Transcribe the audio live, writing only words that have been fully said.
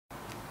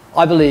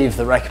I believe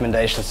that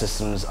recommendation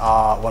systems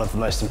are one of the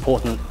most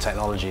important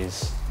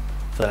technologies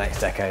for the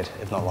next decade,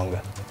 if not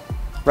longer.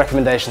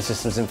 Recommendation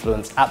systems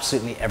influence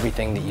absolutely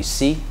everything that you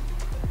see,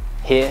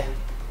 hear,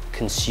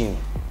 consume.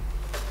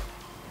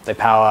 They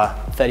power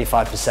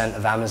 35%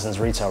 of Amazon's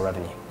retail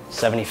revenue,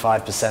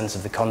 75%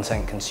 of the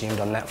content consumed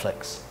on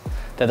Netflix.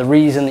 They're the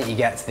reason that you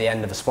get to the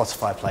end of a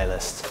Spotify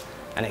playlist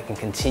and it can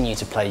continue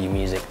to play you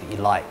music that you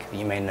like, that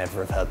you may never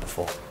have heard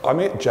before. I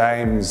met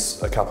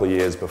James a couple of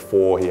years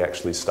before he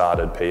actually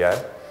started PA.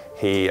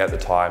 He, at the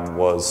time,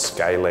 was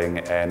scaling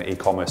an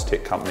e-commerce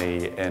tech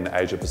company in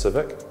Asia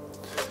Pacific.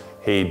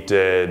 He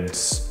did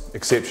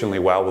exceptionally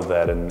well with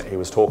that, and he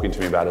was talking to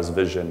me about his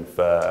vision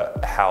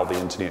for how the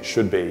internet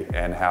should be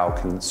and how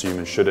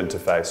consumers should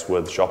interface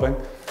with shopping.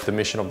 The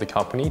mission of the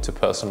company to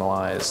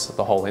personalize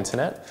the whole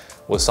internet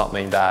was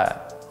something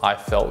that I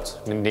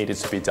felt needed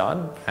to be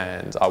done,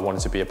 and I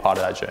wanted to be a part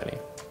of that journey.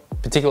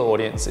 Particular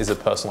Audience is a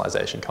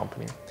personalization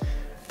company.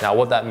 Now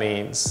what that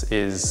means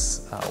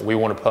is we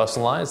want to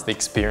personalize the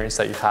experience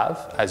that you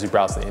have as you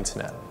browse the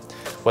internet.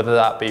 Whether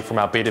that be from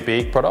our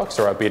B2B products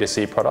or our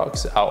B2C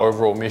products, our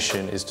overall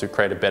mission is to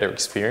create a better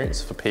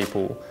experience for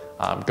people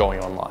going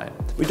online.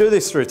 We do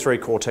this through three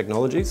core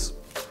technologies.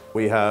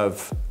 We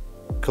have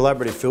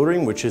collaborative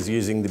filtering, which is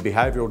using the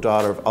behavioural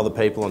data of other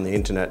people on the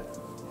internet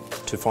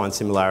to find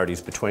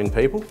similarities between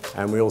people.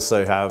 And we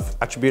also have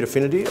attribute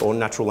affinity or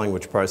natural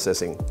language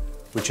processing,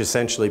 which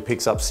essentially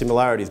picks up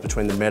similarities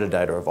between the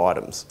metadata of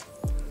items.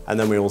 And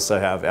then we also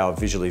have our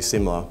visually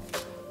similar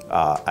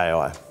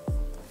AI.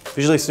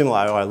 Visually similar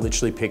AI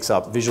literally picks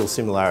up visual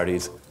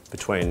similarities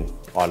between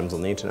items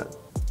on the internet.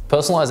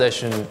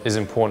 Personalization is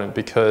important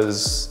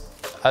because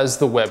as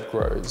the web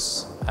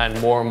grows and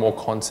more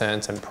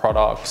content and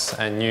products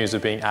and news are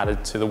being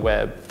added to the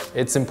web,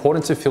 it's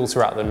important to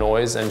filter out the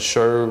noise and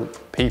show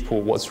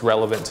people what's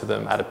relevant to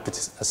them at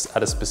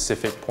a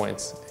specific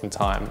point in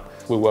time.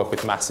 We work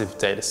with massive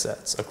data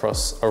sets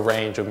across a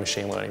range of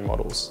machine learning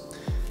models.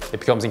 It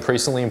becomes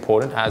increasingly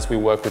important as we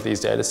work with these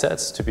data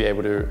sets to be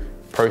able to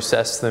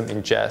process them,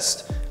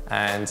 ingest,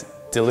 and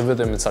deliver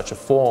them in such a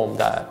form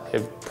that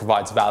it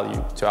provides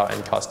value to our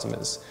end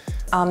customers.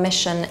 Our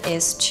mission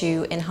is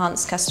to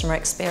enhance customer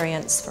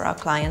experience for our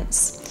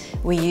clients.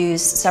 We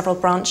use several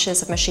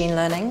branches of machine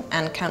learning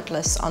and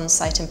countless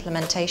on-site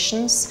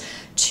implementations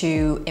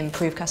to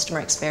improve customer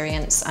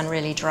experience and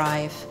really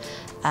drive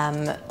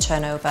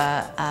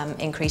turnover,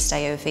 increased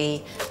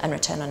AOV and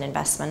return on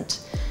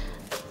investment.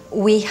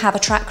 We have a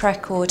track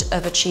record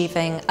of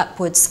achieving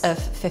upwards of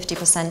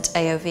 50%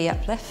 AOV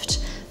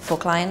uplift for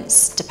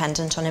clients,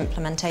 dependent on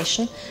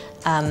implementation.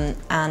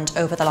 And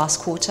over the last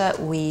quarter,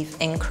 we've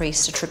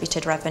increased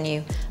attributed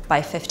revenue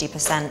by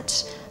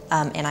 50%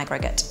 in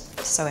aggregate.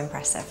 So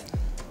impressive.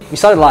 We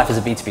started life as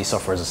a B2B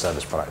software as a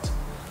service product.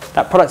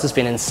 That product has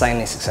been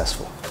insanely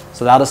successful.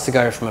 It's allowed us to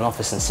go from an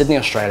office in Sydney,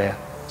 Australia,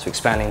 to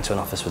expanding to an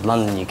office with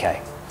London,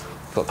 UK.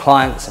 We've got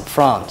clients in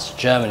France,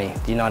 Germany,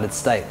 the United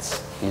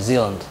States, New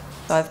Zealand.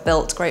 So I've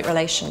built great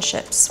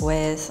relationships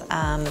with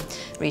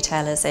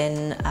retailers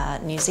in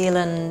New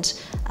Zealand,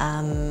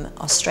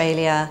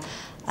 Australia,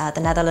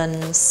 the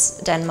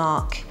Netherlands,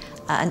 Denmark,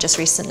 and just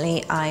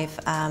recently I've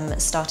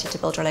started to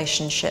build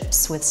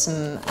relationships with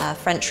some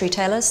French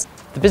retailers.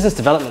 The business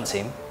development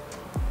team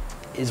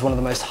is one of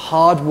the most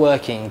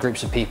hard-working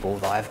groups of people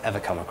that I've ever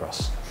come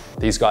across.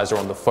 These guys are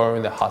on the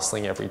phone, they're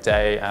hustling every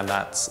day, and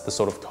that's the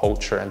sort of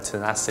culture and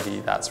tenacity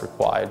that's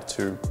required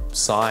to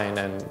sign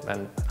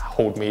and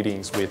hold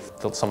meetings with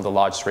some of the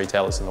largest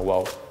retailers in the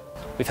world.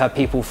 We've had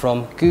people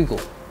from Google,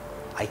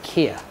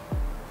 IKEA,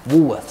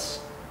 Woolworths,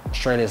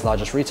 Australia's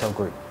largest retail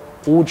group,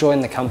 all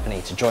join the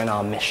company to join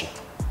our mission.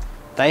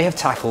 They have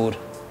tackled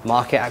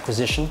market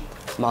acquisition,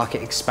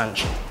 market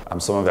expansion.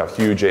 Some of our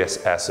huge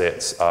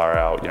assets are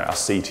our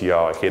CTO,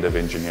 our head of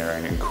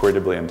engineering,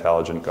 incredibly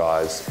intelligent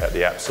guys at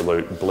the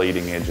absolute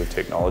bleeding edge of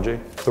technology.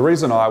 The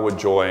reason I would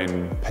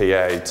join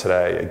PA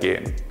today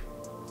again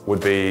would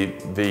be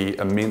the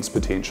immense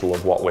potential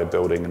of what we're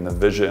building and the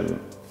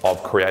vision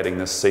of creating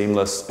this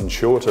seamless,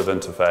 intuitive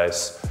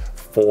interface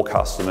for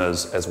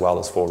customers as well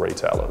as for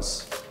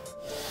retailers.